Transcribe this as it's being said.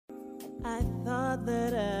I thought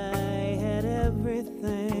that I had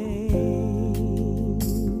everything,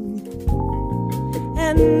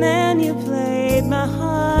 and then you played my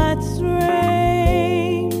heartstrings,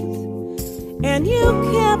 and you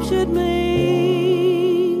captured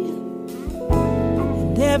me,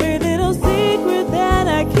 and every little secret that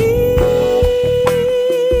I keep.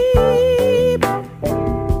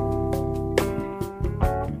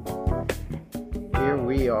 Here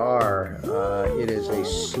we are. It is a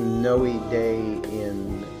snowy day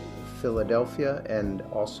in Philadelphia and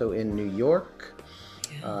also in New York.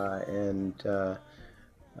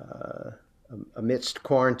 Amidst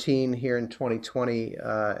quarantine here in 2020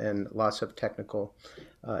 and lots of technical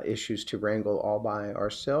issues to wrangle all by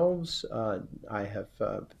ourselves, I have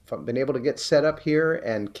been able to get set up here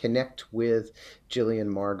and connect with Jillian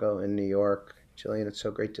Margot in New York. Jillian, it's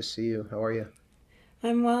so great to see you. How are you?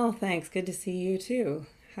 I'm well, thanks. Good to see you too.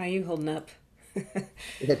 How you holding up?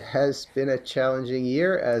 It has been a challenging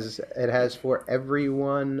year, as it has for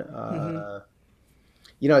everyone. Hmm.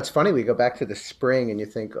 It's funny, we go back to the spring and you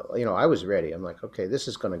think, I was ready. I'm like, okay, this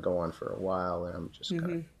is going to go on for a while and I'm just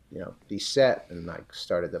going to, Hmm. be set. And I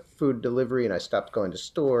started the food delivery and I stopped going to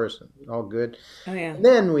stores and all good. Oh yeah, And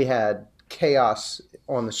then we had chaos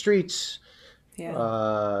on the streets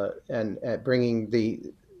yeah. and bringing the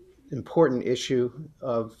important issue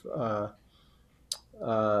of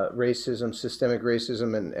racism, systemic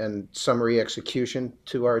racism, and summary execution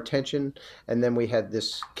to our attention. And then we had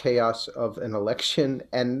this chaos of an election,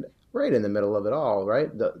 and right in the middle of it all, right?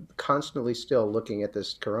 Constantly still looking at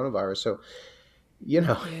this coronavirus. So, you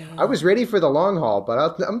know, I Yeah. was ready for the long haul, but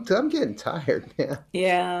I'm getting tired, man.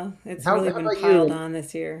 Yeah, it's How, really how been about you? piled And on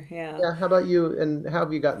this year. Yeah. yeah, how about you? And how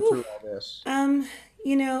have you gotten Whew. through all this? Um,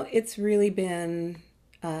 it's really been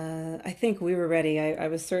I think we were ready. I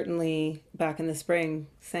was certainly back in the spring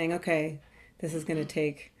saying, okay, this is gonna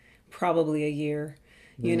take probably a year.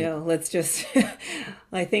 Mm, Let's just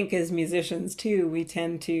I think as musicians too, we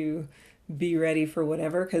tend to be ready for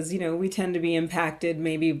whatever because we tend to be impacted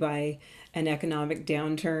maybe by an economic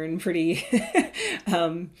downturn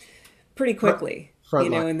um, pretty front, quickly,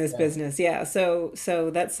 front line. in this Yeah. business. Yeah. So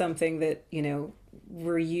that's something that,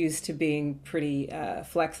 we're used to being pretty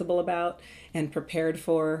flexible about and prepared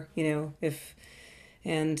for, if,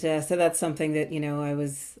 and so that's something that,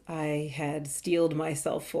 I had steeled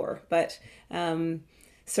myself for. But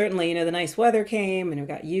certainly, the nice weather came and I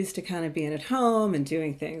got used to kind of being at home and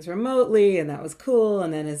doing things remotely, and that was cool.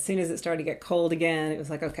 And then as soon as it started to get cold again, it was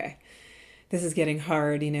like, okay, this is getting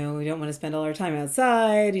hard. We don't want to spend all our time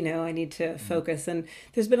outside. I need to Mm, focus. And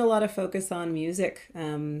there's been a lot of focus on music.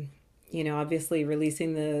 Obviously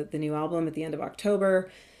releasing the new album at the end of October,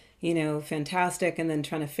 fantastic. And then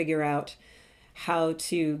trying to figure out how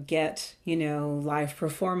to get, live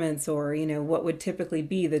performance or, what would typically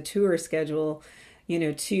be the tour schedule,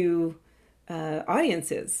 to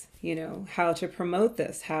audiences, how to promote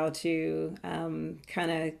this, how to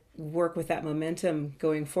kind of work with that momentum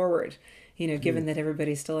going forward, mm. given that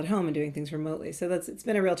everybody's still at home and doing things remotely. So it's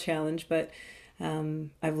been a real challenge, but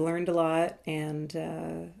I've learned a lot,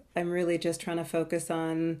 and I'm really just trying to focus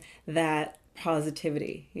on that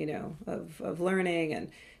positivity, of learning and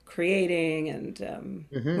creating, and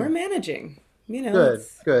we're Hmm. managing. Good,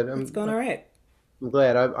 It's good. it's going all right. I'm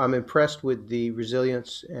glad. I'm impressed with the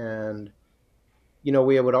resilience and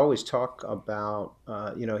we would always talk about,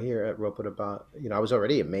 here at Ropit about, I was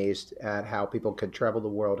already amazed at how people could travel the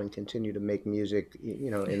world and continue to make music,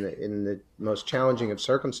 in the most challenging of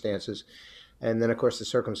circumstances. And then, of course, the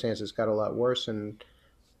circumstances got a lot worse. And,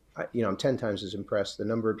 I'm 10 times as impressed. The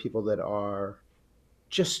number of people that are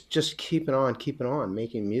just keeping on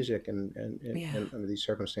making music Yeah. and under these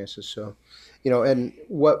circumstances. So, and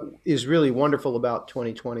what is really wonderful about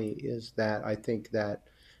 2020 is that I think that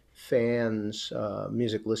fans,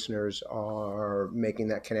 music listeners are making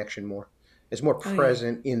that connection more. It's more Oh yeah.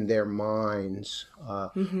 present in their minds,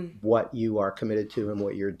 Hmm. what you are committed to and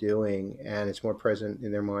what you're doing, and it's more present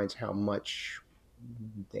in their minds how much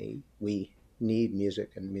we need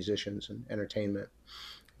music and musicians and entertainment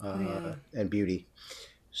Oh yeah. and beauty.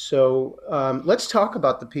 So let's talk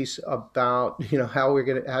about the piece about how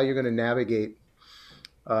you're gonna navigate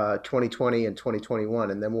 2020 and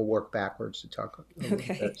 2021, and then we'll work backwards to talk a little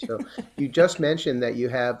Okay. bit. So you just mentioned that you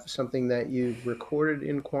have something that you've recorded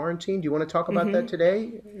in quarantine. Do you want to talk about that Hmm.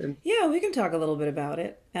 today? And Yeah, we can talk a little bit about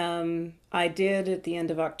it. I did at the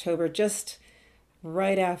end of October, just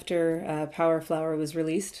right after Power Flower was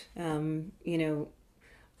released.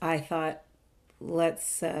 I thought,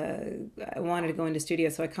 I wanted to go into studio,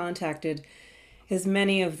 so I contacted as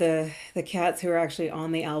many of the cats who are actually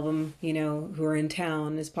on the album, who are in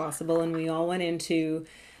town as possible, and we all went into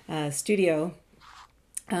studio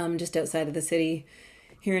just outside of the city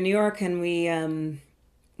here in New York, and we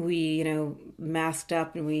masked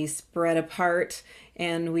up and we spread apart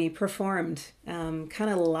and we performed kind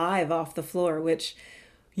of live off the floor, which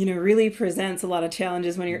really presents a lot of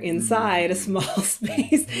challenges when you're inside a small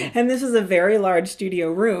space. And this is a very large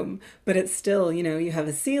studio room, but it's still, you have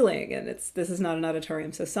a ceiling, and this is not an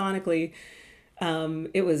auditorium. So sonically,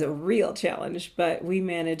 it was a real challenge, but we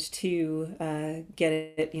managed to get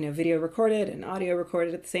it, video recorded and audio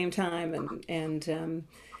recorded at the same time. And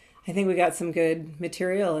I think we got some good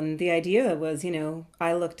material. And the idea was,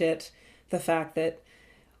 I looked at the fact that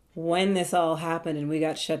when this all happened and we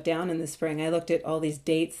got shut down in the spring, I looked at all these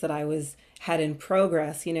dates that had in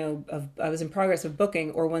progress, I was in progress of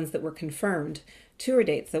booking, or ones that were confirmed, tour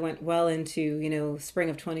dates that went well into, spring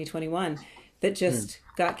of 2021, that just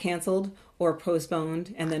got canceled or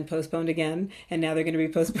postponed and then postponed again. And now they're going to be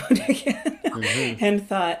postponed again. And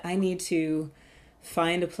thought, I need to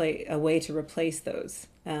find a way to replace those,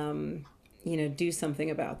 do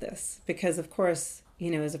something about this. Because of course,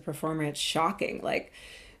 as a performer, it's shocking. Like,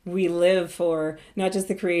 we live for not just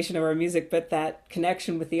the creation of our music, but that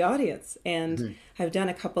connection with the audience. And I've done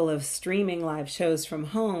a couple of streaming live shows from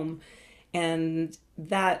home, and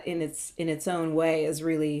that in its own way is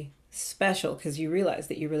really special, because you realize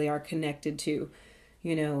that you really are connected to,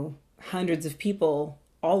 hundreds of people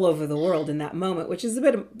all over the world in that moment, which is a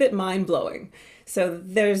bit mind blowing. So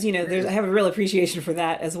there's I have a real appreciation for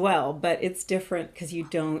that as well, but it's different because you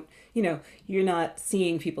don't, you're not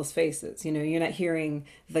seeing people's faces, you're not hearing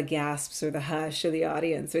the gasps or the hush or the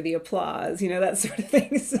audience or the applause, that sort of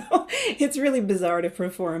thing. So it's really bizarre to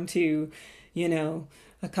perform to,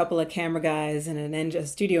 a couple of camera guys and a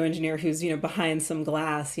studio engineer who's, behind some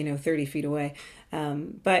glass, 30 feet away.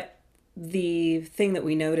 But the thing that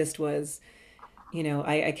we noticed was,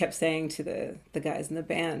 I kept saying to the guys in the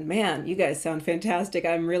band, man, you guys sound fantastic.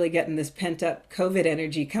 I'm really getting this pent up COVID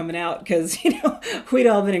energy coming out, because, we'd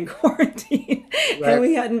all been in quarantine Right. and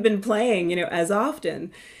we hadn't been playing, as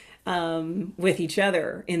often with each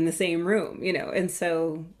other in the same room, and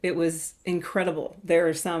so it was incredible. There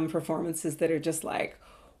are some performances that are just like,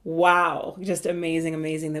 wow, just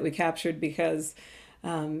amazing that we captured, because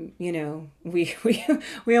we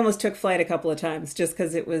almost took flight a couple of times just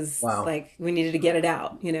because it was Wow. like we needed to get it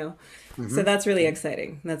out. So that's really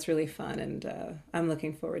exciting. That's really fun, and I'm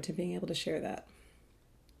looking forward to being able to share that.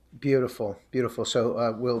 Beautiful, beautiful.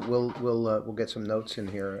 So we'll get some notes in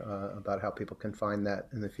here about how people can find that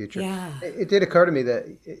in the future. Yeah. It did occur to me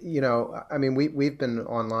that I mean, we've been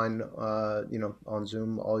online, on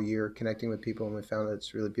Zoom all year, connecting with people, and we found that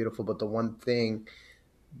it's really beautiful. But the one thing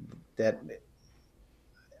that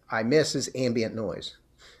I miss is ambient noise.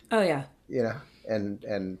 Oh yeah.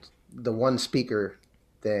 And the one speaker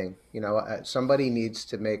thing. Somebody needs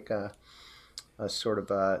to make a sort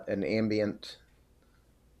of an ambient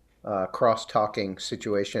cross-talking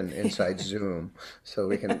situation inside Zoom, so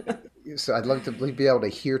we can. So I'd love to be able to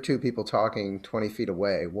hear two people talking 20 feet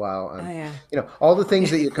away while Oh yeah. all the things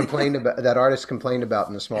that you complained about, that artists complained about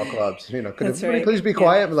in the small clubs. Could That's everybody right. please be Yeah.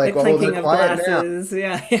 quiet? The Like, oh, clinking they're of quiet now. glasses.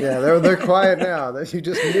 Yeah. Yeah, they're quiet now. You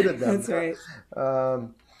just muted them. That's right.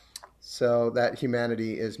 Um, so that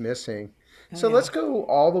humanity is missing. Oh So yeah. let's go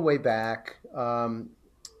all the way back.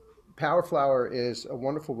 Power Flower is a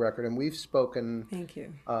wonderful record, and we've spoken Thank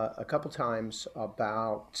you. a couple times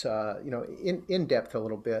about in depth a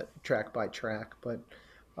little bit, track by track. But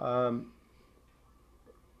um,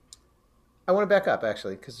 I want to back up,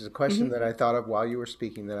 actually, because there's a question Hmm. that I thought of while you were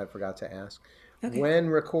speaking that I forgot to ask. Okay. When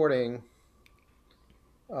recording,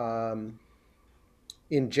 um,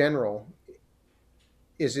 in general,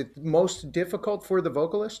 is it most difficult for the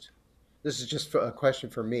vocalist? This is just a question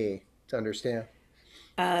for me to understand.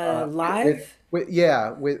 With, Live.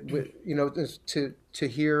 to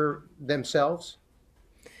hear themselves.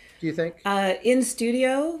 Do you think? In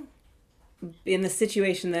studio, in the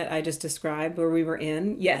situation that I just described where we were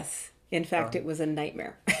in, yes. In fact, it was a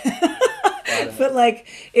nightmare. Got it. But like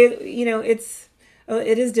it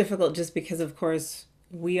is difficult just because of course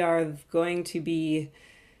we are going to be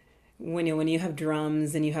when you have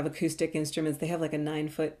drums and you have acoustic instruments, they have like a 9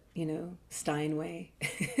 foot, Steinway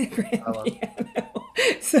grand Oh, well. piano.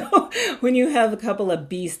 So when you have a couple of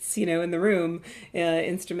beasts, in the room,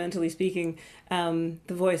 instrumentally speaking, the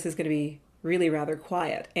voice is going to be really rather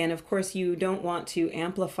quiet. And of course, you don't want to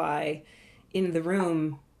amplify in the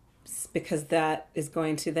room because that is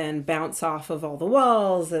going to then bounce off of all the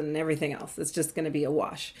walls and everything else. It's just going to be a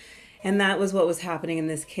wash. And that was what was happening in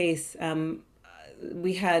this case.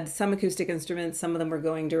 We had some acoustic instruments, some of them were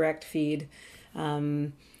going direct feed.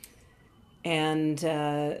 And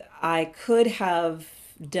I could have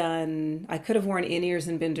done, I could have worn in ears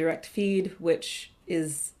and been direct feed, which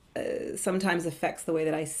is sometimes affects the way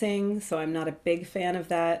that I sing. So I'm not a big fan of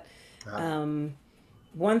that. Ah,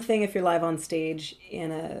 One thing if you're live on stage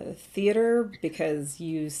in a theater, because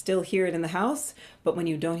you still hear it in the house, but when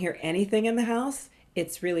you don't hear anything in the house,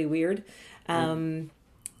 it's really weird. mm,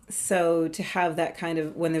 So to have that kind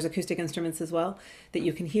of, when there's acoustic instruments as well that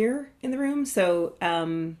you can hear in the room, so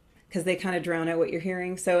because they kind of drown out what you're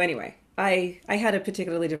hearing. So anyway, I had a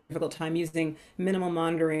particularly difficult time using minimal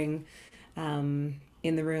monitoring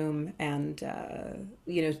in the room, and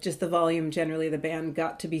just the volume generally the band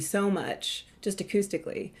got to be so much just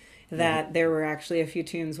acoustically mhm. that there were actually a few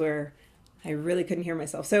tunes where I really couldn't hear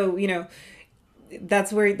myself. So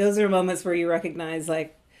that's where those are moments where you recognize,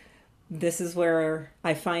 like, this is where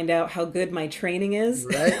I find out how good my training is.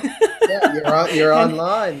 Right? Yeah, you're and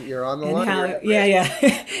online. You're on the and line. You're in how, the yeah, race.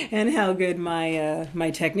 yeah. And how good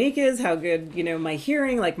my technique is, how good my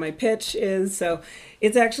hearing, like my pitch is. So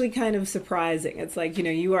it's actually kind of surprising. It's like,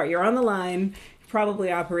 you're on the line,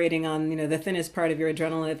 probably operating on the thinnest part of your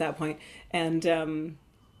adrenaline at that point. And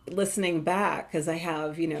listening back, because I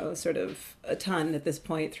have sort of a ton at this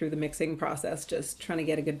point through the mixing process, just trying to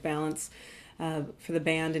get a good balance for the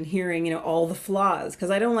band, and hearing all the flaws,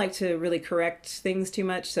 because I don't like to really correct things too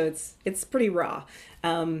much, so it's pretty raw.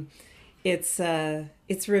 um,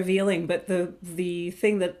 it's revealing, but the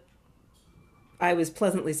thing that I was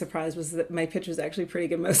pleasantly surprised was that my pitch was actually pretty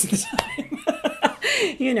good most of the time.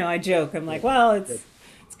 I joke, I'm like, Good. well, Good.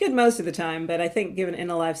 it's good most of the time, but I think given in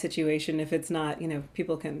a live situation, if it's not,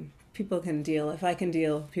 people can deal. If I can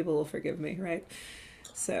deal, people will forgive me, right?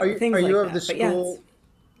 Are So you things are you like of the that. But yeah, it's school?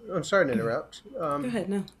 I'm sorry to interrupt. go ahead.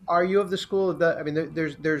 No. Are you of the school that, I mean,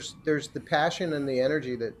 there's the passion and the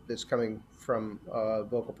energy that's coming from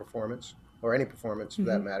vocal performance, or any performance for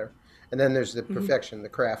that Mm-hmm. matter, and then there's the Mm-hmm. perfection, the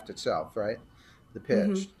craft itself, right? The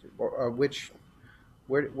Mm-hmm. pitch, or which,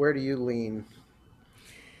 where do you lean?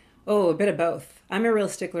 Oh, a bit of both. I'm a real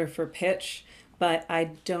stickler for pitch, but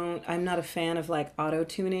I'm not a fan of like auto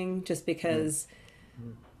tuning, just Mm, because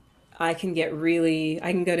mm, I can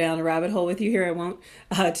go down a rabbit hole with you here. I won't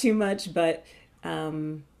too much, but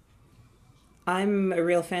um, I'm a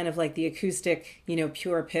real fan of like the acoustic,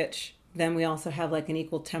 pure pitch. Then we also have like an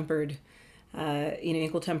equal tempered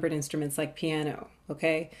instruments like piano,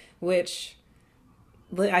 okay? Which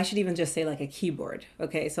I should even just say like a keyboard.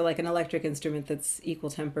 Okay, so like an electric instrument that's equal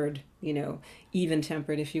tempered, even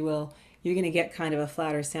tempered, if you will, you're going to get kind of a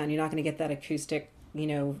flatter sound. You're not going to get that acoustic,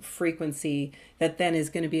 frequency that then is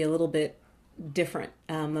going to be a little bit different.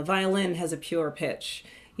 The violin has a pure pitch,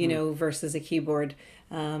 mm, versus a keyboard.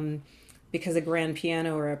 Because a grand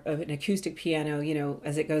piano or an acoustic piano,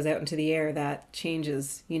 as it goes out into the air, that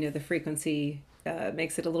changes, the frequency,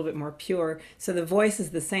 makes it a little bit more pure. So the voice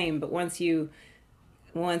is the same, but once you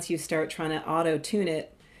start trying to auto tune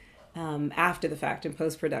it after the fact in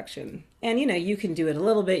post production, and you can do it a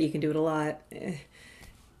little bit, you can do it a lot.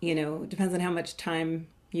 It depends on how much time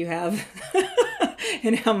you have,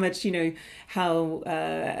 and how much how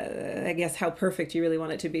I guess how perfect you really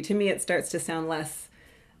want it to be. To me, it starts to sound less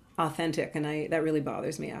authentic, and I that really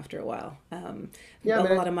bothers me after a while. yeah, I A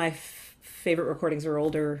mean, lot of my favorite recordings are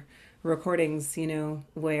older recordings,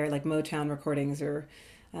 where like Motown recordings, or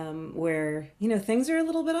where things are a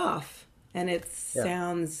little bit off, and it yeah,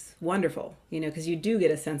 sounds wonderful, because you do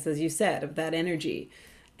get a sense, as you said, of that energy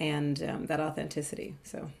and that authenticity.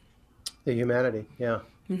 So the humanity, yeah,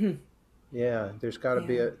 yeah. There's got to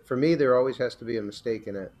be yeah, a, for me, there always has to be a mistake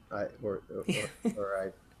in it, or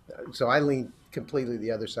so I lean completely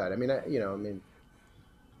the other side. I mean, I mean,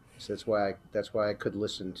 so that's why I could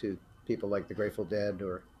listen to people like the Grateful Dead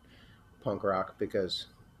or punk rock, because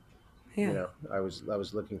yeah, I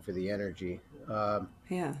was looking for the energy. Um,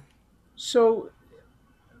 yeah. so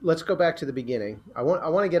let's go back to the beginning. I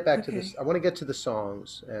want to get back to this. Okay, I want to get to the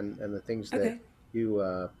songs and the things okay. you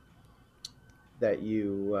uh, that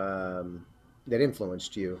you that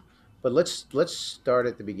influenced you. But let's start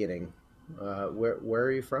at the beginning. Where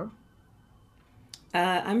are you from?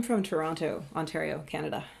 I'm from Toronto, Ontario,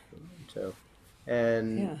 Canada. So,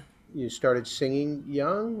 and Yeah. you started singing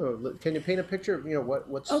young, or can you paint a picture of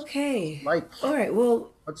what's Okay. like, All right.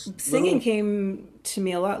 Well, what's singing little. came to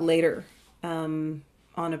me a lot later,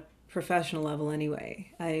 on a professional level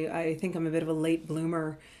anyway. I think I'm a bit of a late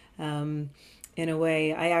bloomer, um, in a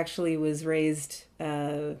way. I actually was raised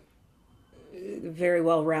very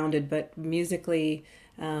well rounded, but musically,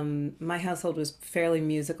 my household was fairly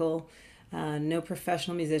musical. No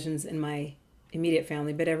professional musicians in my immediate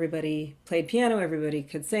family, but everybody played piano, everybody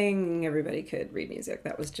could sing, everybody could read music.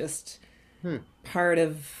 That was just Hmm. part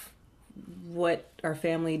of what our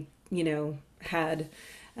family, had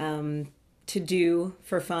to do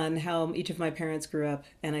for fun, how each of my parents grew up,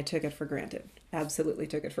 and I took it for granted. Absolutely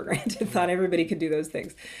took it for granted. Thought everybody could do those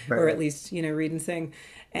things, Right, or at right. least read and sing.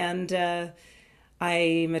 And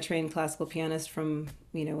I'm a trained classical pianist from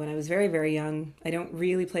when I was very very young. I don't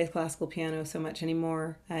really play classical piano so much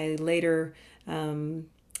anymore. I later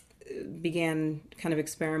began kind of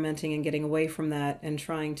experimenting and getting away from that and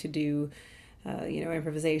trying to do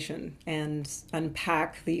improvisation and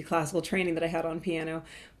unpack the classical training that I had on piano.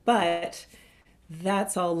 But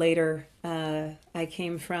that's all later. I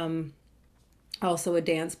came from also a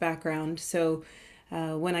dance background. So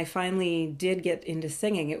when I finally did get into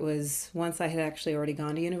singing, it was once I had actually already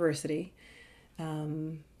gone to university,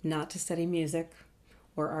 not to study music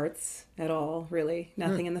or arts at all, really, Hmm.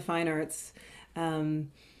 nothing in the fine arts.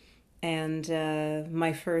 Um, and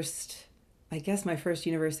my first, I guess my first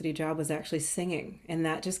university job was actually singing, and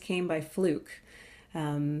that just came by fluke.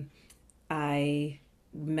 Um, I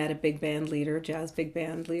met a big band leader, jazz big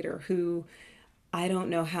band leader, who I don't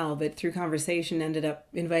know how, but through conversation ended up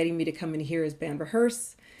inviting me to come and hear his band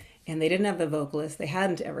rehearse. And they didn't have the vocalist, they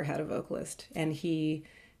hadn't ever had a vocalist. And he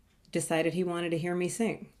decided he wanted to hear me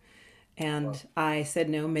sing. Wow. And I said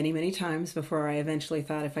no many, many times before I eventually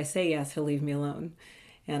thought if I say yes, he'll leave me alone.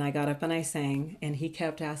 And I got up and I sang, and he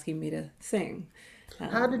kept asking me to sing.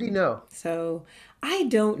 How did he know? So I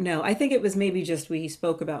don't know. I think it was maybe just we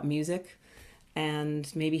spoke about music, and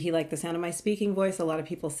maybe he liked the sound of my speaking voice. A lot of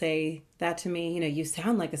people say that to me, you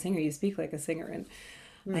sound like a singer, you speak like a singer. And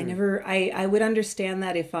Hmm. I would understand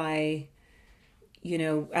that if as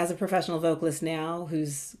a professional vocalist now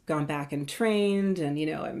who's gone back and trained, and,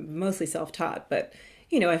 I'm mostly self taught, but,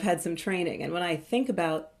 I've had some training. And when I think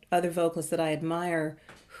about other vocalists that I admire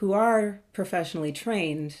who are professionally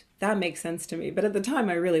trained, that makes sense to me. But at the time,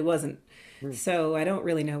 I really wasn't. Hmm. So I don't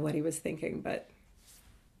really know what he was thinking, but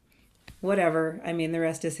whatever. I mean, the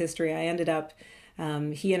rest is history. He ended up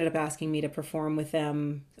asking me to perform with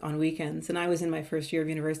them on weekends. And I was in my first year of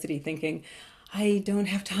university thinking, I don't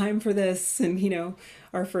have time for this. And,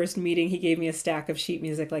 our first meeting, he gave me a stack of sheet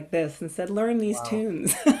music like this and said, learn these Wow.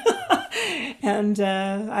 tunes. Wow. And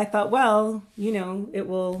I thought, well, it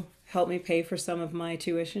will help me pay for some of my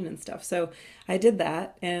tuition and stuff. So I did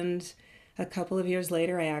that. And a couple of years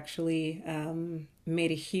later, I actually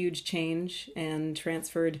made a huge change and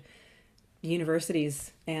transferred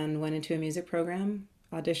universities and went into a music program,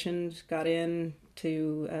 auditioned, got in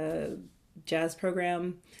to a jazz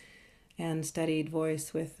program, and studied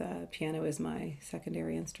voice with piano as my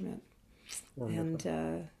secondary instrument. Wonderful.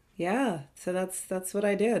 And yeah, so that's what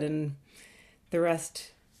I did, and the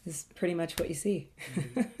rest is pretty much what you see.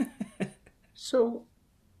 Mhm. So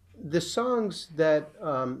the songs that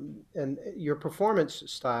and your performance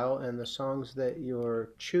style and the songs that you're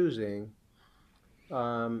choosing,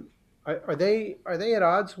 um, are they at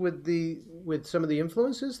odds with the with some of the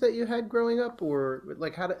influences that you had growing up, or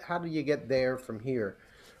like how do you get there from here,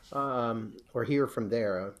 or here from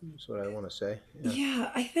there? Is what I want to say. Yeah.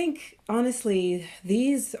 Yeah, I think honestly,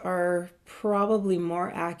 these are probably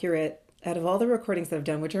more accurate out of all the recordings that I've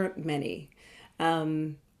done, which aren't many.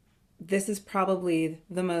 Um, this is probably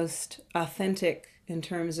the most authentic in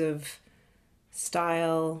terms of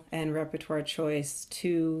style and repertoire choice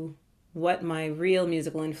to what my real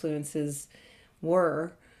musical influences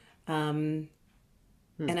were. Um,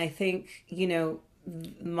 Hmm. and I think,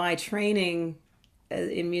 my training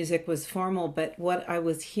in music was formal, but what I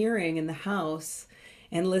was hearing in the house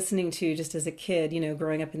and listening to just as a kid,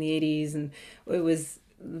 growing up in the 80s, and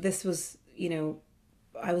this was,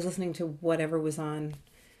 I was listening to whatever was on,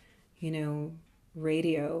 you know,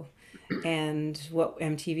 radio and what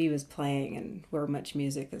MTV was playing, and where much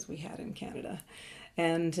music as we had in Canada.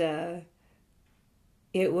 And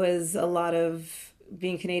it was a lot of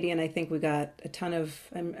being Canadian. I think we got a ton of,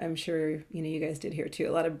 I'm sure, you guys did here too,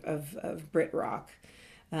 a lot of Brit rock,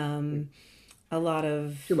 um, a lot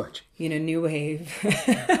of, Too much. new wave.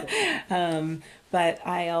 But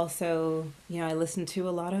I also, I listened to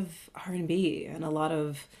a lot of R&B and a lot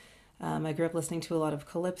of, I grew up listening to a lot of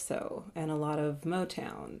calypso and a lot of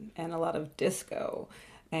Motown and a lot of disco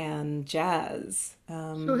and jazz,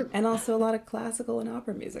 So and also a lot of classical and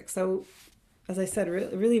opera music. So, as I said,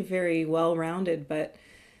 really very well rounded, but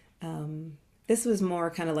this was more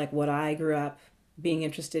kind of like what I grew up being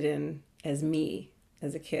interested in as me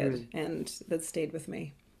as a kid, mm, and that stayed with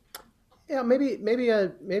me. yeah,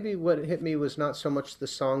 maybe what hit me was not so much the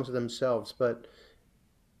songs themselves, but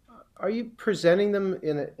are you presenting them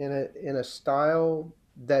in a style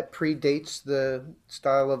that predates the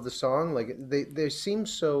style of the song? Like they seem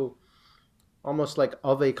so almost like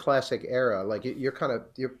of a classic era. Like you're kind of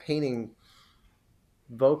you're painting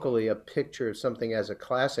vocally a picture of something as a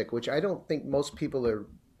classic, which I don't think most people are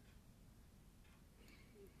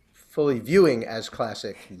fully viewing as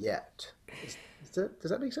classic yet.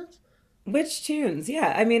 Does that make sense? Which tunes?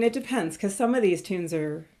 Yeah, I mean, it depends because some of these tunes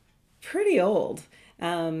are pretty old.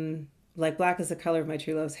 Like Black is the Color of My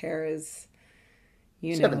True Love's Hair is,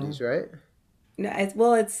 you know, 70s, right? no,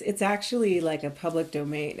 well, it's actually like a public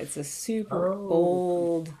domain. It's a super Oh,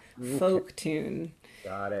 old okay. folk tune,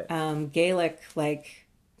 Got it. Gaelic like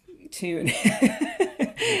tune,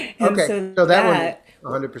 and Okay, so so that one, that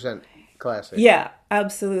 100% classic. yeah,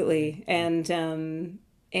 absolutely, and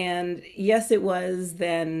yes, it was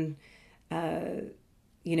then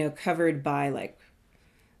covered by like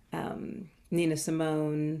Nina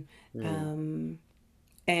Simone, Mm. um,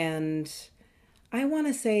 and I want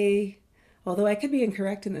to say, although I could be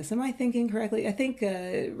incorrect in this, am I thinking correctly? I think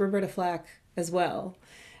Roberta Flack as well.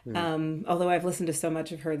 Mm. Although I've listened to so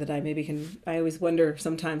much of her that I maybe can. I always wonder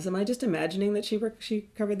sometimes, am I just imagining that she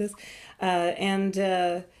covered this? And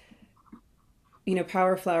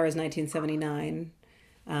Power Flower is 1979.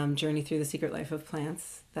 Journey Through the Secret Life of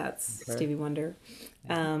Plants. That's Okay. Stevie Wonder.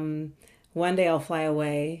 Um, One Day I'll Fly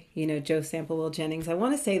Away. Joe Sample, Will Jennings. I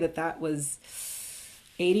want to say that that was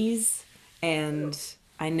 80s, and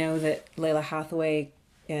I know that Layla Hathaway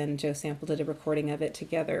and Joe Sample did a recording of it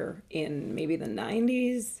together in maybe the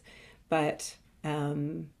 90s, but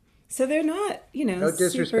so they're not, No super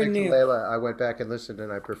disrespect to new. Layla. I went back and listened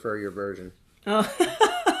and I prefer your version.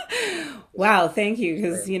 Wow, thank you, Right.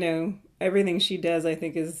 because everything she does, I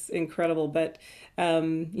think, is incredible. But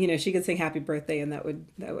she could sing "Happy Birthday," and I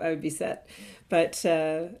would be set. But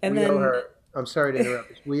and We owe then, her, I'm sorry to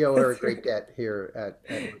interrupt. We owe her a great debt here at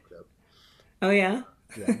Rope. oh yeah,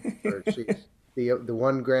 Yeah, or she's the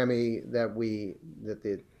one Grammy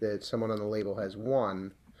that someone on the label has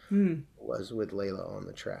won was with Layla on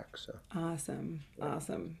the track. So awesome,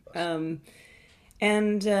 awesome. awesome.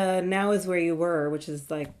 And Now Is Where You Were, which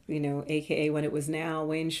is like AKA When It Was Now,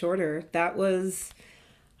 Wayne Shorter. That was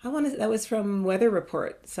from Weather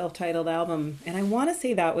Report, self-titled album, and I want to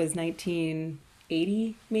say that was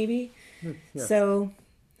 1980 maybe. Yeah, So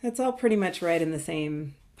that's all pretty much right in the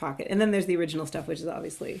same pocket. And then there's the original stuff, which is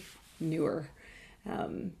obviously newer.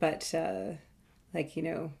 But like,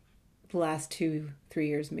 the last 2, 3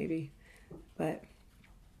 years maybe. But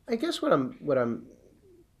I guess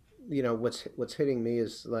what's hitting me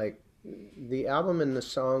is like the album and the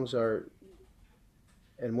songs are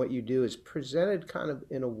and what you do is presented kind of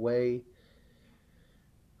in a way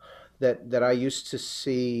that I used to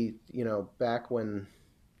see, back when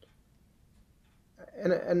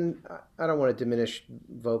and I don't want to diminish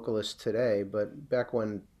vocalists today, but back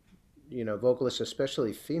when, vocalists,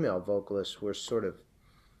 especially female vocalists, were sort of,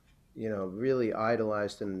 really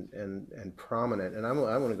idolized and prominent. And I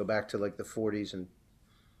want to go back to like the 40s and,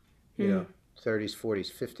 you know, hmm, 30s, 40s,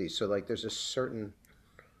 50s. So like there's a certain,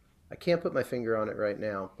 I can't put my finger on it right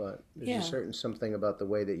now, but there's a yeah. certain something about the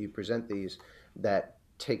way that you present these that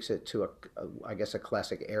takes it to I guess a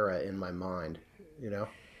classic era in my mind, you know.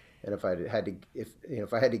 And if I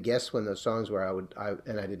had to guess when those songs were,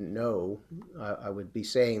 and I didn't know, I would be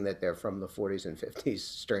saying that they're from the 40s and 50s.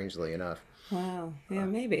 Strangely enough. Wow. Uh, Yeah,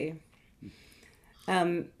 maybe.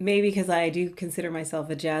 Maybe because I do consider myself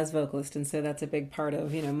a jazz vocalist, and so that's a big part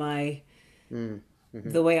of, my mm, hmm.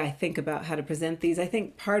 the way I think about how to present these. I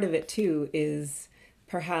think part of it too is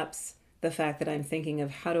perhaps the fact that I'm thinking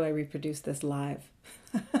of how do I reproduce this live?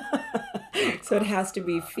 So it has to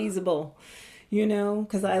be feasible,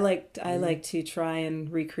 because I Mm, like to try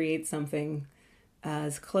and recreate something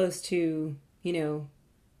as close to,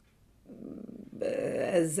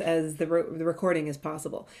 as the recording as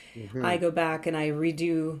possible. hmm. I go back and I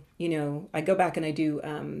redo, I go back and I do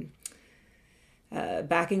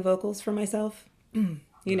backing vocals for myself, you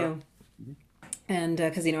Uh-huh. know, and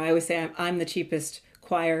because I always say I'm the cheapest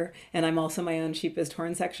choir and I'm also my own cheapest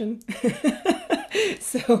horn section.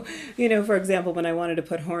 So, for example, when I wanted to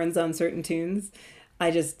put horns on certain tunes,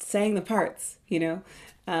 I just sang the parts, There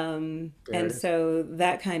and it is. so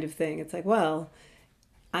that kind of thing. It's like, well,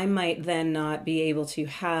 I might then not be able to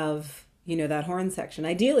have, that horn section.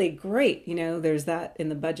 Ideally, great, there's that in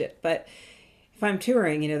the budget. But if I'm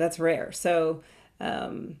touring, that's rare. So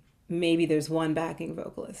maybe there's one backing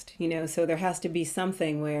vocalist, so there has to be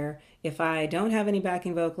something where if I don't have any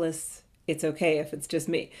backing vocalists, it's okay if it's just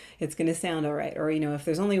me. It's going to sound all right. Or, if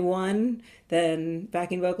there's only one, then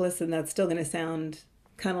backing vocalist, then that's still going to sound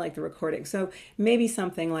kind of like the recording. So maybe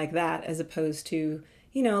something like that as opposed to,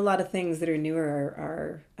 a lot of things that are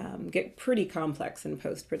newer get pretty complex in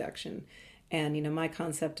post production. And, my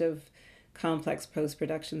concept of complex post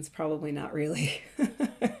production is probably not really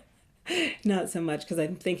not so much because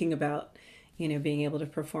I'm thinking about, being able to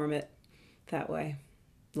perform it that way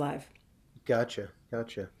live. Gotcha,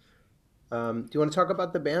 gotcha. Do you want to talk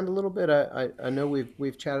about the band a little bit? I know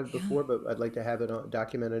we've chatted Yeah. before, but I'd like to have it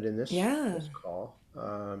documented in Yeah. this call.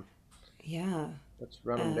 Yeah. Let's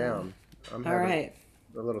run them Uh, down. I'm all having right.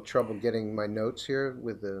 a little trouble getting my notes here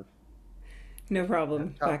with the No problem.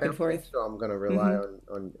 laptop Back and bouncing, forth. so I'm going to rely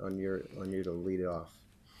Hmm. on you to lead it off.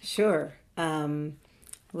 Sure.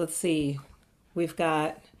 Let's see. We've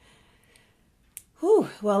got. Whew,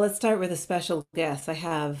 well, let's start with a special guest. I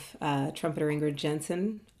have trumpeter Ingrid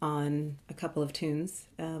Jensen on a couple of tunes.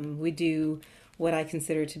 We do what I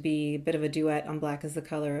consider to be a bit of a duet on Black is the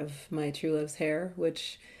Color of My True Love's Hair,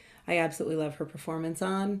 which I absolutely love her performance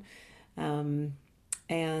on. Um,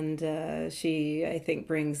 and she, I think,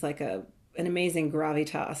 brings like an amazing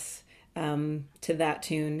gravitas to that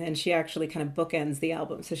tune. And she actually kind of bookends the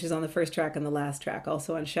album. So she's on the first track and the last track,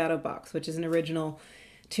 also on Shadowbox, which is an original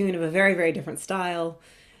tune of a very, very different style.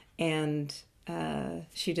 And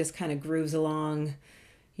she just kind of grooves along,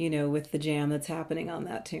 with the jam that's happening on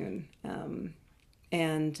that tune.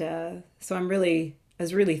 And so I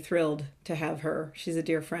was really thrilled to have her. She's a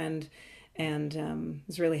dear friend, and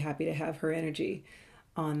was really happy to have her energy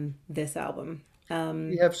on this album. Do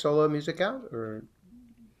you have solo music out, or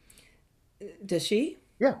Does she?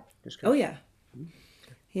 yeah, just Oh curious. yeah,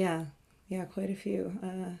 yeah, yeah, quite a few.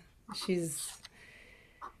 She's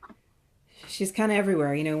she's kind of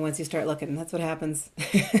everywhere, once you start looking. That's what happens.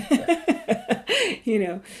 you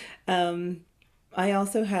know. Um, I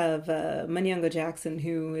also have Munyango Jackson,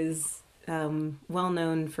 who is well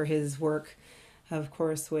known for his work, of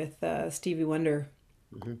course, with Stevie Wonder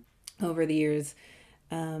Hmm. over the years.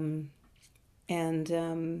 Um,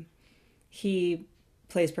 and he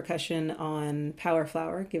plays percussion on Power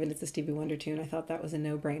Flower, given it's a Stevie Wonder tune. I thought that was a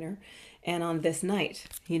no brainer. And on This Night,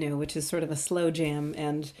 which is sort of a slow jam.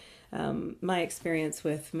 And my experience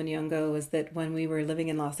with Munyongo was that when we were living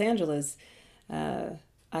in Los Angeles,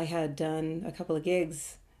 I had done a couple of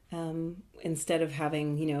gigs. Instead of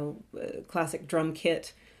having, a classic drum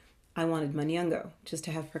kit, I wanted Munyongo just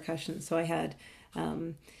to have percussion. So I had,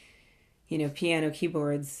 um, piano,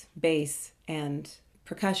 keyboards, bass, and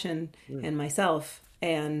percussion, and myself.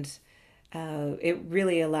 And it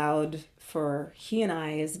really allowed for he and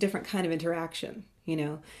I is a different kind of interaction.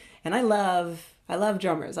 And I love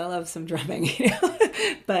drummers. I love some drumming,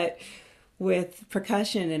 but with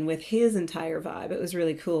percussion and with his entire vibe, it was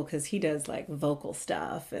really cool because he does like vocal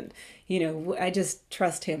stuff, and I just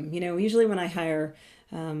trust him. Usually when I hire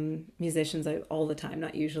musicians, all the time,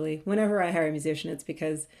 not usually. Whenever I hire a musician, it's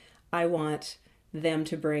because I want them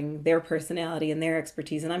to bring their personality and their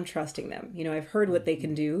expertise, and I'm trusting them. I've heard what they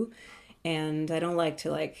can do, and I don't like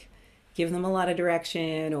to give them a lot of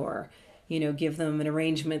direction or give them an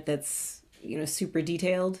arrangement that's super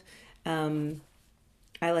detailed. Um,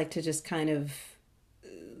 I like to just kind of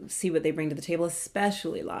see what they bring to the table,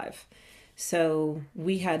 especially live. So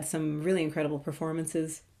we had some really incredible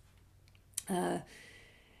performances uh,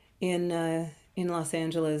 in Los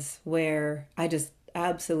Angeles where I just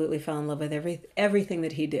absolutely fell in love with everything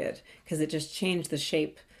that he did because it just changed the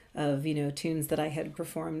shape of tunes that I had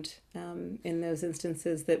performed in those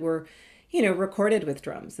instances that were recorded with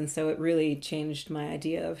drums, and so it really changed my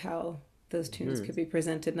idea of how those tunes Hmm. could be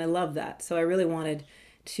presented, and I love that. So I really wanted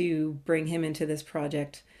to bring him into this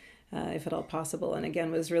project, if at all possible, and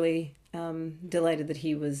again was really delighted that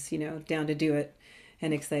he was down to do it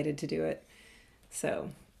and excited to do it.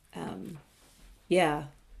 So um, yeah,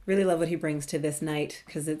 really love what he brings to This Night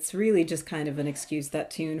because it's really just kind of an excuse.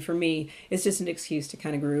 That tune for me is just an excuse to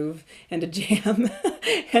kind of groove and to jam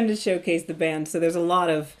and to showcase the band. So there's a lot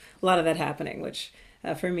of that happening, which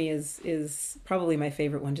for me is probably my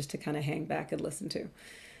favorite one just to kind of hang back and listen to.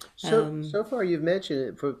 Um, So far you've mentioned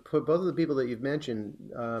it for both of the people that you've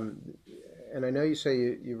mentioned, and I know you say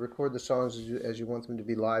you record the songs as you want them to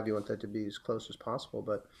be live. You want that to be as close as possible,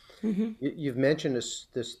 but mhm. you've mentioned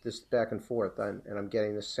this back and forth, and I'm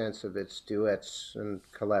getting the sense of it's duets and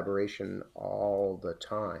collaboration all the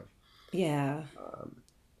time. Yeah. Um,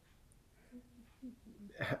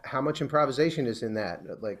 how much improvisation is in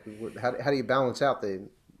that? Like, how do you balance out this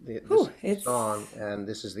Whew, song it's and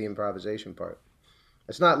this is the improvisation part?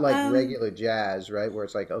 It's not like um regular jazz, right? Where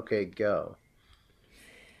it's like, okay, go.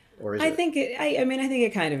 Or is I it? think I mean I think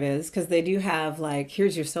it kind of is because they do have like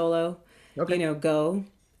here's your solo, Okay. go.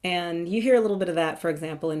 And you hear a little bit of that, for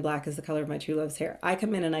example, in Black is the Color of My True Love's Hair. I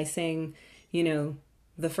come in and I sing, you know,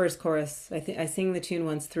 the first chorus. I think I sing the tune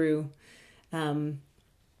once through,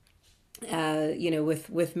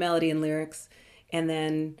 with melody and lyrics, and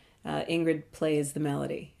then Ingrid plays the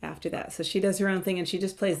melody after that. So she does her own thing and she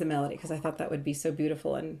just plays the melody because I thought that would be so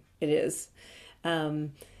beautiful, and it is.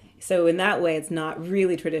 Um, so in that way, it's not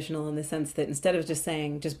really traditional in the sense that instead of just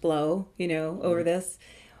saying just blow, over this,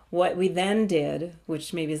 what we then did,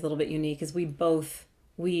 which maybe is a little bit unique, is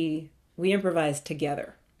we improvised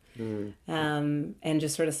together, and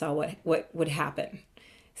just sort of saw what would happen.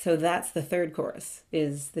 So that's the third chorus,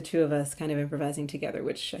 is the two of us kind of improvising together,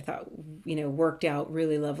 which I thought, worked out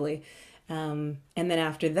really lovely. And then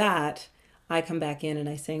after that, I come back in and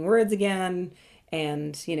I sing words again.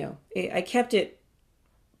 And, I kept it,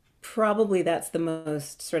 probably that's the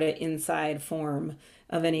most sort of inside form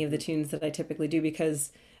of any of the tunes that I typically do,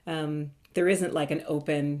 because there isn't like an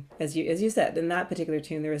open, as you said, in that particular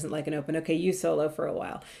tune, there isn't like an open, okay, you solo for a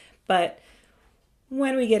while. But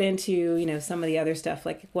when we get into, some of the other stuff,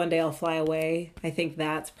 like One Day I'll Fly Away, I think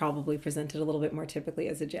that's probably presented a little bit more typically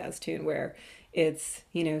as a jazz tune, where it's,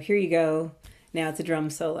 here you go, now it's a drum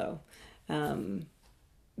solo.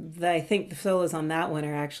 I think the solos on that one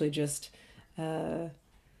are actually just, I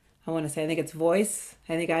want to say, I think it's voice.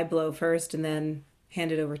 I think I blow first and then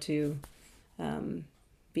hand it over to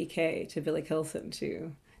BK, to Billy Kilson,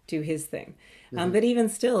 to do his thing. But even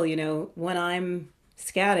still, when I'm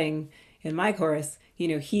scatting in my chorus,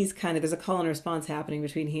 he's kind of, there's a call and response happening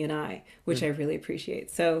between he and I, which I really appreciate.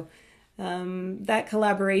 So that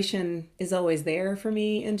collaboration is always there for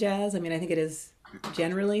me in jazz. I mean, I think it is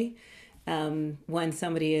generally when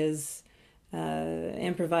somebody is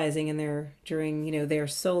improvising and they're during, their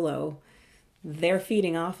solo, they're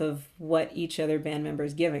feeding off of what each other band member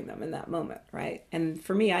is giving them in that moment, right? And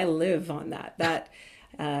for me, I live on that.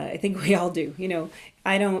 I think we all do.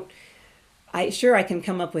 I can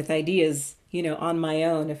come up with ideas, on my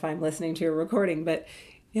own if I'm listening to a recording, but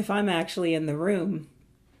if I'm actually in the room,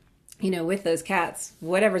 with those cats,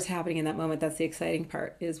 whatever's happening in that moment, that's the exciting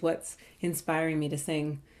part, is what's inspiring me to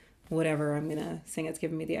sing whatever I'm going to sing. It's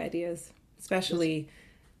giving me the ideas, especially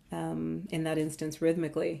in that instance,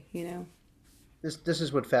 rhythmically, This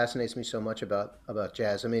is what fascinates me so much about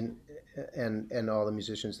jazz. I mean, and all the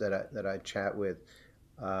musicians that I chat with.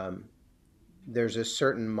 There's a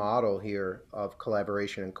certain model here of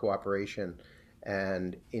collaboration and cooperation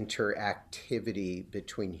and interactivity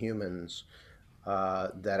between humans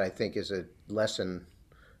that I think is a lesson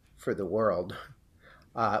for the world.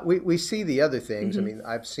 We see the other things. I mean,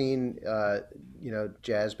 I've seen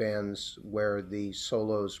jazz bands where the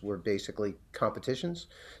solos were basically competitions.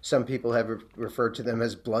 Some people have referred to them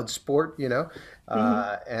as blood sport.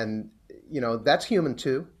 And that's human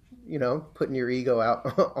too. Putting your ego out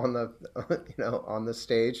on the on the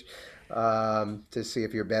stage to see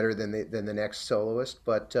if you're better than the next soloist.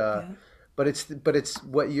 But it's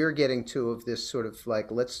what you're getting to, of this sort of like,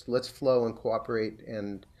 let's flow and cooperate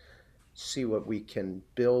and see what we can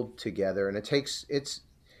build together. And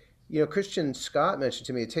Christian Scott mentioned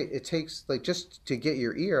to me, it takes, like, just to get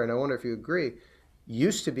your ear, and I wonder if you agree,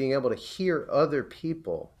 used to being able to hear other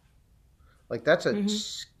people. Like, that's a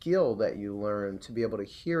skill that you learn, to be able to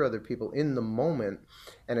hear other people in the moment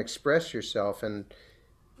and express yourself. And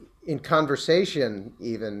in conversation,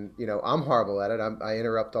 even, I'm horrible at it. I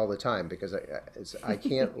interrupt all the time because I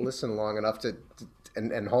can't listen long enough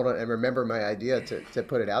and hold on and remember my idea to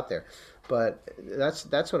put it out there. But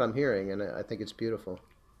that's what I'm hearing, and I think it's beautiful.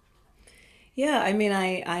 Yeah, I mean,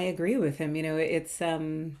 I agree with him. It's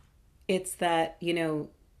that,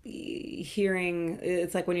 hearing,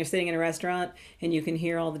 it's like when you're sitting in a restaurant and you can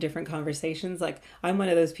hear all the different conversations. Like, I'm one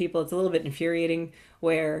of those people, it's a little bit infuriating,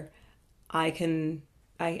 where I can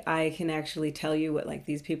actually tell you what, like,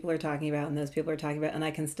 these people are talking about and those people are talking about, and I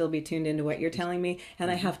can still be tuned into what you're telling me, and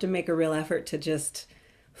I have to make a real effort to just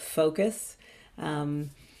focus. And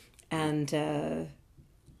yeah,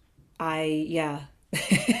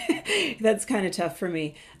 that's kind of tough for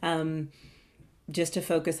me. Just to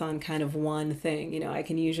focus on kind of one thing. I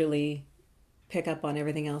can usually pick up on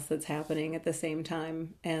everything else that's happening at the same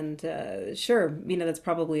time. And sure, that's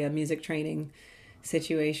probably a music training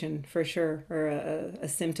situation for sure, or a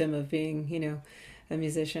symptom of being, a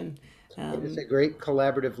musician. It's a great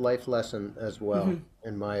collaborative life lesson as well,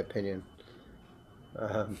 in my opinion.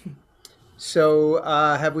 Um, so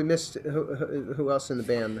have we missed who else in the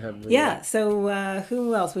band have we? Yeah, so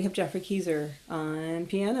who else? We have Jeffrey Keyser on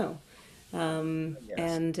piano. Yes.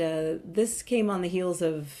 And this came on the heels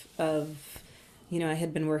of I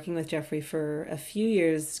had been working with Jeffrey for a few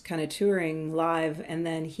years, kind of touring live, and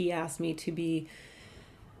then he asked me to be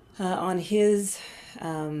on his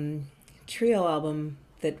trio album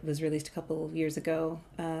that was released a couple of years ago,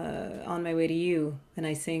 On My Way to You, and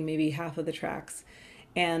I sang maybe half of the tracks.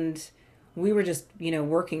 And we were just,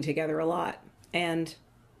 working together a lot. And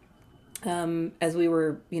As we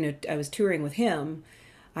were, I was touring with him.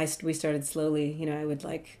 We started slowly. I would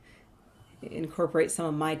like incorporate some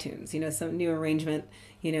of my tunes, some new arrangement,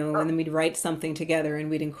 and then we'd write something together and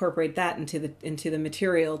we'd incorporate that into the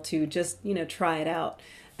material to just, try it out.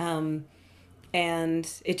 And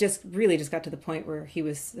it just really just got to the point where he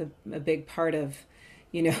was a big part of,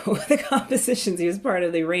 the compositions. He was part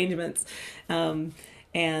of the arrangements. And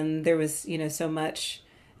there was, so much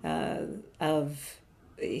of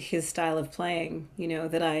his style of playing,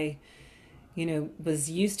 that I, was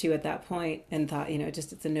used to at that point, and thought,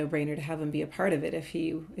 just it's a no-brainer to have him be a part of it if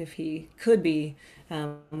he could be,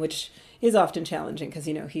 which is often challenging because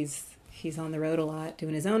he's on the road a lot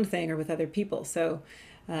doing his own thing or with other people. So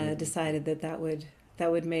decided that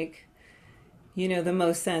would make the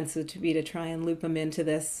most sense would to be to try and loop him into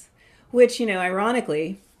this, which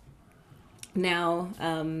ironically now,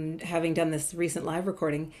 having done this recent live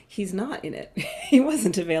recording, he's not in it. He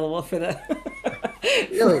wasn't available for the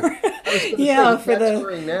Really? for, I was going to say, yeah, he's for not the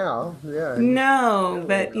touring now. Yeah. no,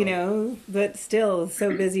 but No. but still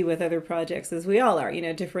so busy with other projects as we all are.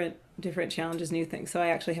 Different challenges, new things. So I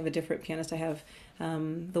actually have a different pianist. I have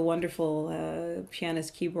the wonderful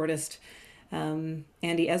pianist keyboardist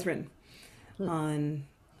Andy Ezrin on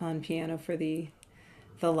piano for the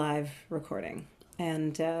live recording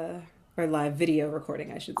and or live video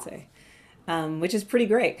recording, I should say, which is pretty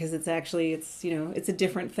great because it's a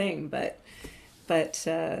different thing, but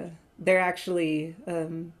they're actually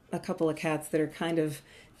a couple of cats that are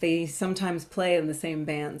they sometimes play in the same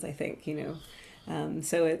bands, I think,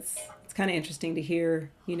 so it's kind of interesting to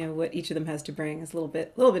hear, what each of them has to bring. It's a little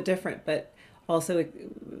bit different, but also,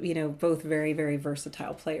 both very, very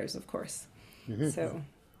versatile players, of course. So,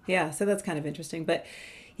 yeah, so that's kind of interesting. But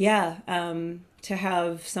yeah, to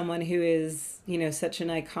have someone who is, such an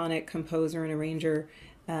iconic composer and arranger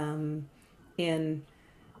in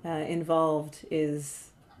involved is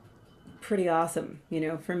pretty awesome,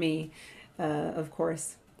 for me, of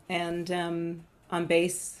course. And on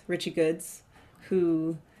bass, Richie Goods,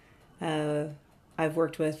 who I've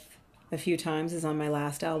worked with a few times, is on my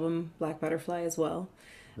last album, Black Butterfly, as well.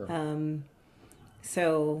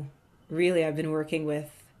 So really, I've been working with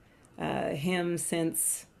him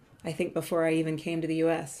since I think before I even came to the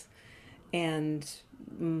U.S. And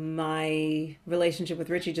my relationship with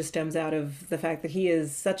Richie just stems out of the fact that he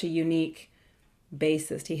is such a unique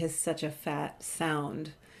bassist. He has such a fat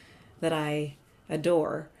sound that I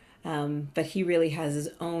adore. But he really has his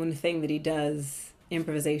own thing that he does,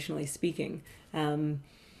 improvisationally speaking.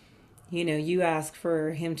 You ask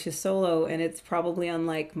for him to solo, and it's probably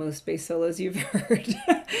unlike most bass solos you've heard.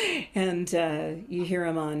 And you hear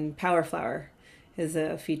him on Power Flower is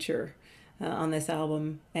a feature on this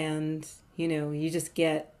album. And, you just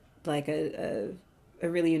get like a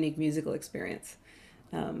really unique musical experience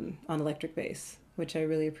on electric bass, which I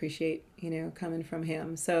really appreciate, coming from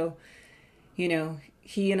him. So,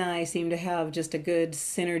 he and I seem to have just a good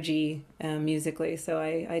synergy musically. So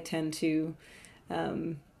I tend to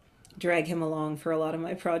drag him along for a lot of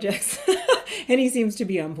my projects. And he seems to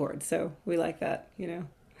be on board. So we like that,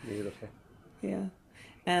 Beautiful. Yeah.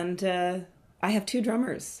 And I have two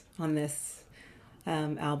drummers on this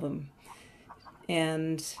album.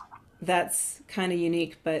 And that's kind of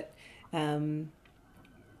unique, but I'm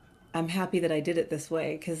happy that I did it this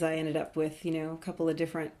way because I ended up with, a couple of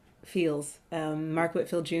different feels. Mark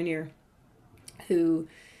Whitfield Jr., who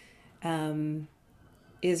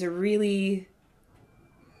is a really,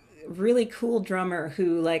 really cool drummer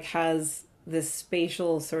who has this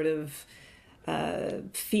spatial sort of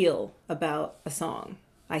feel about a song,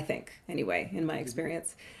 I think, anyway, in my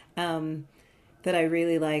experience, that I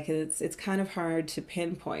really like. It's kind of hard to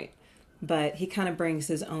pinpoint, but he kind of brings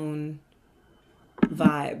his own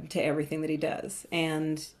vibe to everything that he does.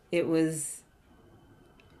 And it was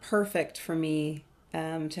perfect for me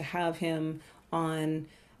to have him on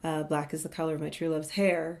Black is the Color of My True Love's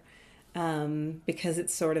Hair, because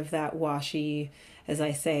it's sort of that washy, as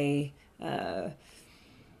I say,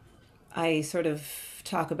 I sort of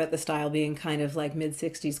talk about the style being kind of like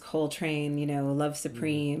mid-60s Coltrane, Love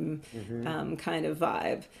Supreme kind of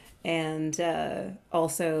vibe. And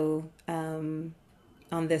also on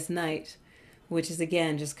This Night, which is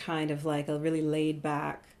again just kind of like a really laid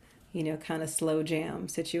back, kind of slow jam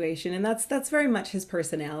situation. And that's very much his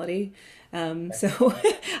personality. So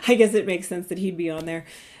I guess it makes sense that he'd be on there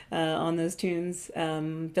on those tunes.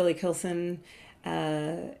 Billy Kilson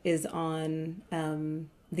is on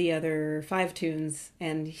the other 5 tunes,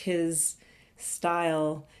 and his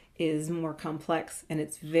style is more complex and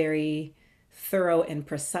it's very thorough and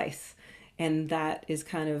precise. And that is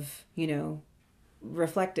kind of,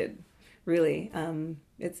 reflected really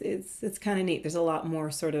it's kind of neat. There's a lot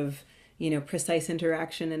more sort of, precise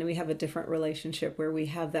interaction, and we have a different relationship where we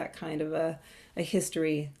have that kind of a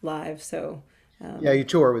history live. So Yeah, you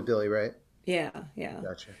tour with Billy, right? yeah, yeah,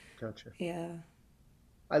 Gotcha, gotcha. yeah.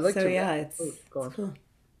 I like So to. yeah, Oh, go it's on.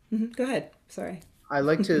 cool. Go ahead. Sorry. I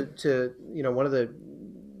like to one of the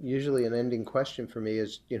usually an ending question for me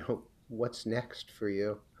is what's next for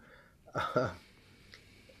you? Uh,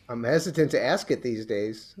 I'm hesitant to ask it these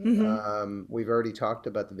days. We've already talked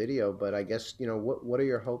about the video, but I guess what are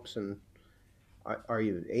your hopes, and are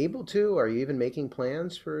you able to? Are you even making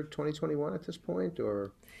plans for 2021 at this point,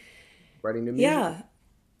 or writing new music? Yeah,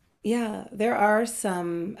 yeah. There are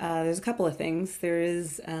some. There's a couple of things. There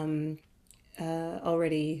is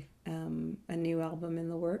already a new album in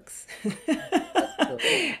the works. Excellent,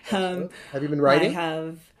 um, excellent. Have you been I writing?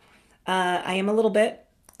 have. I am a little bit,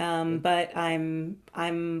 but I'm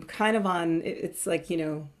kind of on. It's like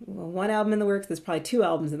one album in the works. There's probably two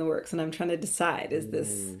albums in the works, and I'm trying to decide is this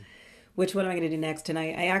Mm, which one am I going to do next? And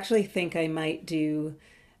I actually think I might do.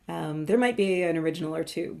 There might be an original or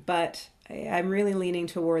two, but I'm really leaning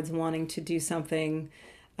towards wanting to do something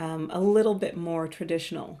a little bit more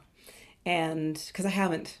traditional, and because I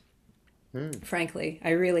haven't, mm. frankly,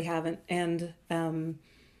 I really haven't, and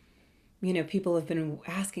people have been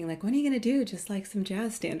asking like, when are you going to do just like some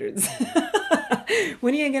jazz standards?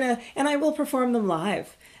 When are you going to? And I will perform them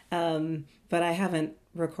live, but I haven't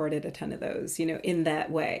recorded a ton of those, in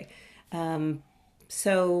that way.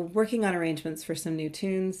 So working on arrangements for some new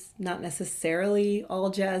tunes, not necessarily all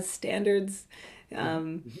jazz standards.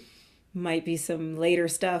 Um, Might be some later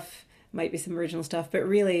stuff, might be some original stuff, but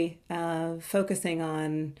really focusing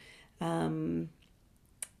on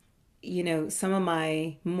some of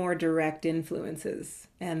my more direct influences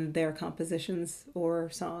and their compositions or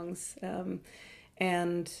songs.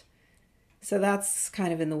 And so that's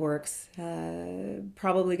kind of in the works.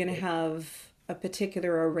 Probably going to have a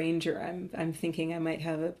particular arranger. I'm thinking I might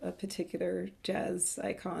have a particular jazz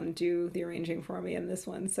icon do the arranging for me in this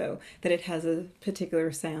one, so that it has a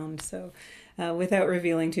particular sound. So, without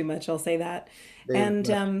revealing too much, I'll say that. They've And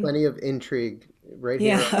left plenty of intrigue right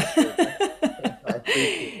here on the table. yeah, I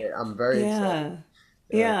appreciate it. I'm very excited. yeah,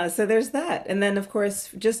 Uh, yeah. So there's that, and then of course,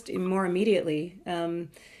 just more immediately.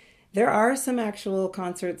 There are some actual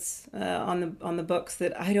concerts on the books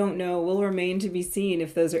that I don't know, will remain to be seen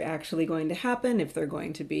if those are actually going to happen, if they're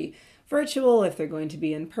going to be virtual, if they're going to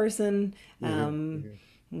be in person, mhm, mhm.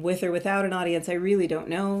 with or without an audience. I really don't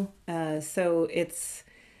know. So it's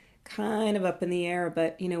kind of up in the air.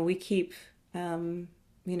 But we keep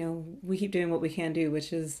doing what we can do,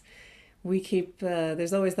 which is we keep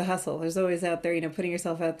there's always the hustle, there's always out there, putting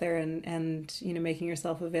yourself out there, and making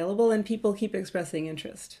yourself available, and people keep expressing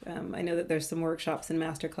interest. I know that there's some workshops and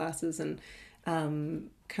master classes and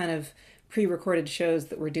kind of pre-recorded shows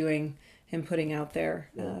that we're doing and putting out there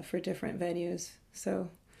Yeah, for different venues. So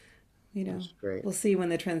that's great. we'll see when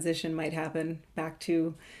the transition might happen back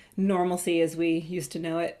to normalcy as we used to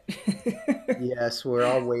know it. Yes, we're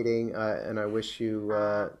all waiting, and I wish you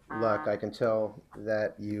luck. I can tell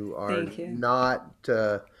that you are Thank you. not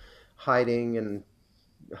hiding and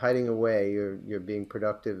hiding away. You're being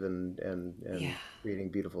productive and Yeah, creating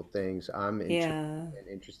beautiful things. I'm intrigued yeah, and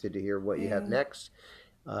interested to hear what you have yeah. next.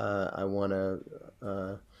 I want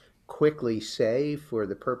to quickly say, for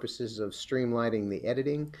the purposes of streamlining the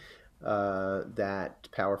editing, that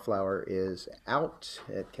Power Flower is out.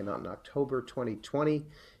 It came out in October 2020.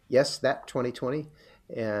 Yes, that 2020.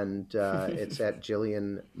 And it's at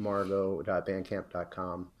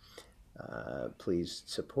jillianmargot.bandcamp.com. Please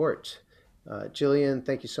support. Jillian,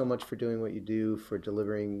 thank you so much for doing what you do, for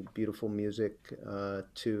delivering beautiful music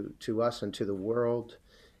to us and to the world,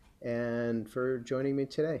 and for joining me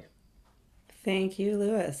today. Thank you,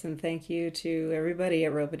 Lewis, and thank you to everybody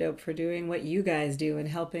at Rope-a-Dope for doing what you guys do and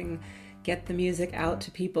helping get the music out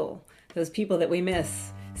to people, those people that we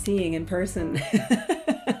miss seeing in person.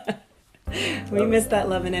 We Oh, miss that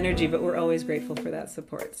love and energy, but we're always grateful for that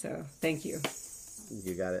support. So thank you.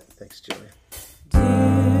 you got it. Thanks, Jillian.